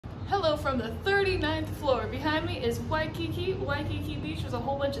Hello from the 39th floor. Behind me is Waikiki. Waikiki Beach. There's a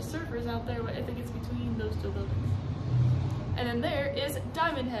whole bunch of surfers out there. I think it's between those two buildings. And then there is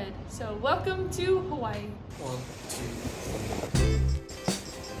Diamond Head. So welcome to Hawaii. 1, 2.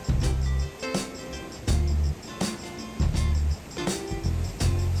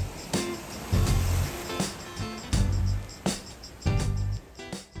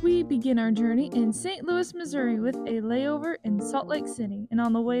 We begin our journey in St. Louis, Missouri with a layover in Salt Lake City, and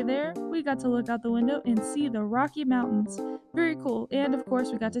on the way there, we got to look out the window and see the Rocky Mountains. Very cool, and of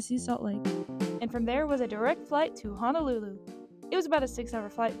course we got to see Salt Lake. And from there was a direct flight to Honolulu. It was about a 6-hour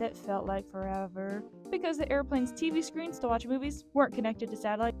flight that felt like forever, because the airplane's TV screens to watch movies weren't connected to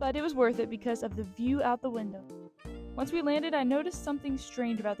satellite, but it was worth it because of the view out the window. Once we landed, I noticed something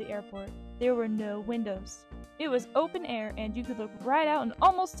strange about the airport. There were no windows. It was open air, and you could look right out and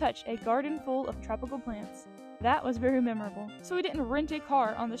almost touch a garden full of tropical plants. That was very memorable. So we didn't rent a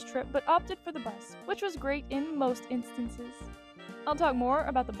car on this trip, but opted for the bus, which was great in most instances. I'll talk more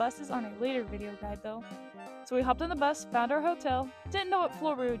about the buses on a later video guide though. So we hopped on the bus, found our hotel, didn't know what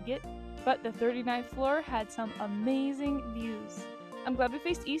floor we would get, but the 39th floor had some amazing views. I'm glad we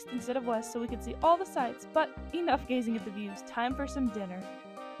faced east instead of west so we could see all the sights, but enough gazing at the views, time for some dinner.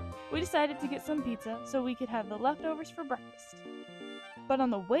 We decided to get some pizza so we could have the leftovers for breakfast. But on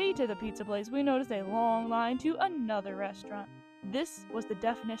the way to the pizza place, we noticed a long line to another restaurant. This was the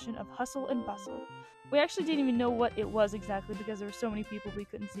definition of hustle and bustle. We actually didn't even know what it was exactly because there were so many people we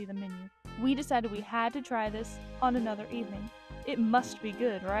couldn't see the menu. We decided we had to try this on another evening. It must be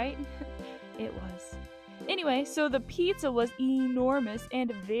good, right? It was. Anyway, so the pizza was enormous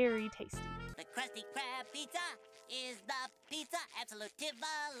and very tasty. The Krusty Krab pizza is the pizza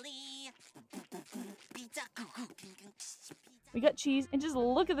absolutely. Pizza. We got cheese, and just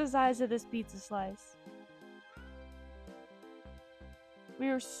look at the size of this pizza slice. We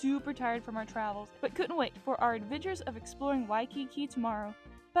were super tired from our travels, but couldn't wait for our adventures of exploring Waikiki tomorrow.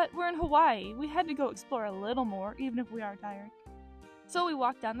 But we're in Hawaii, we had to go explore a little more, even if we are tired. So we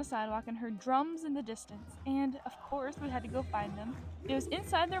walked down the sidewalk and heard drums in the distance, and of course we had to go find them. It was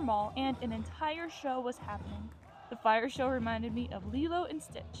inside their mall, and an entire show was happening. The fire show reminded me of Lilo and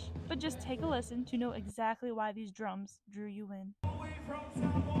Stitch, but just take a listen to know exactly why these drums drew you in.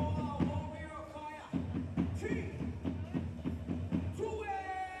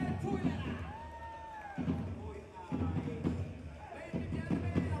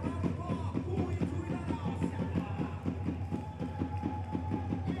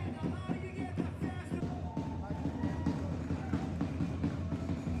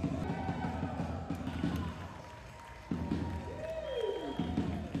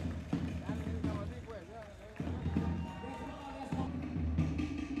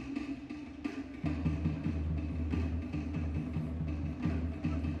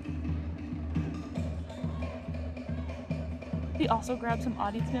 We also grabbed some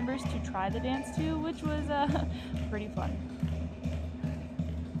audience members to try the dance too, which was pretty fun.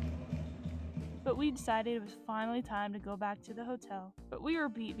 But we decided it was finally time to go back to the hotel. But we were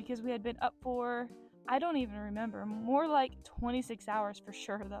beat because we had been up for, I don't even remember, more like 26 hours for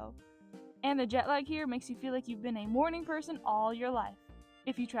sure though. And the jet lag here makes you feel like you've been a morning person all your life,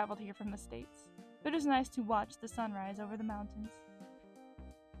 if you traveled here from the States. But it was nice to watch the sunrise over the mountains.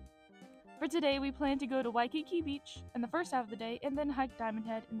 For today, we plan to go to Waikiki Beach in the first half of the day and then hike Diamond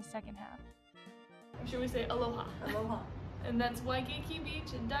Head in the second half. Or should we say aloha? Aloha. And that's Waikiki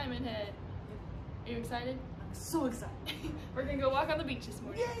Beach and Diamond Head. Are you excited? I'm so excited. We're gonna go walk on the beach this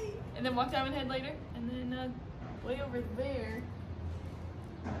morning. Yay! And then walk Diamond Head later. And then way over there,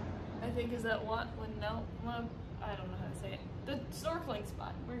 I think is that what? No, I don't know how to say it. The snorkeling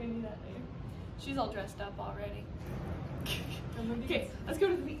spot. We're gonna do that later. She's all dressed up already. Okay, let's go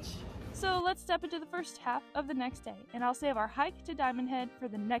to the beach. So let's step into the first half of the next day, and I'll save our hike to Diamond Head for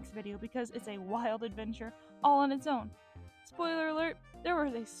the next video because it's a wild adventure all on its own. Spoiler alert, there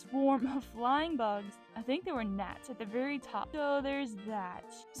was a swarm of flying bugs. I think there were gnats at the very top, so there's that.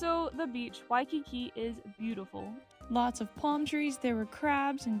 So the beach, Waikiki, is beautiful. Lots of palm trees, there were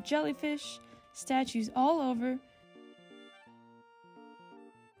crabs and jellyfish, statues all over.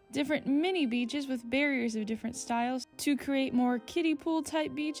 Different mini beaches with barriers of different styles to create more kiddie pool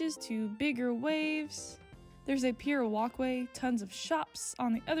type beaches to bigger waves. There's a pier walkway, tons of shops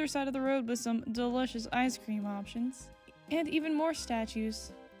on the other side of the road with some delicious ice cream options, and even more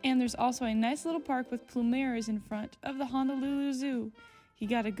statues. And there's also a nice little park with plumeras in front of the Honolulu Zoo. You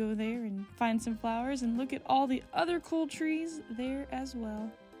gotta go there and find some flowers and look at all the other cool trees there as well.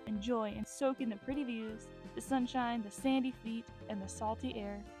 Enjoy and soak in the pretty views, the sunshine, the sandy feet, and the salty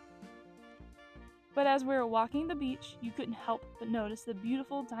air. But as we were walking the beach, you couldn't help but notice the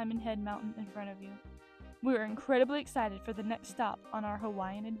beautiful Diamond Head Mountain in front of you. We were incredibly excited for the next stop on our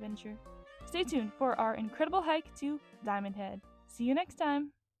Hawaiian adventure. Stay tuned for our incredible hike to Diamond Head. See you next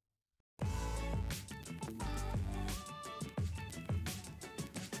time!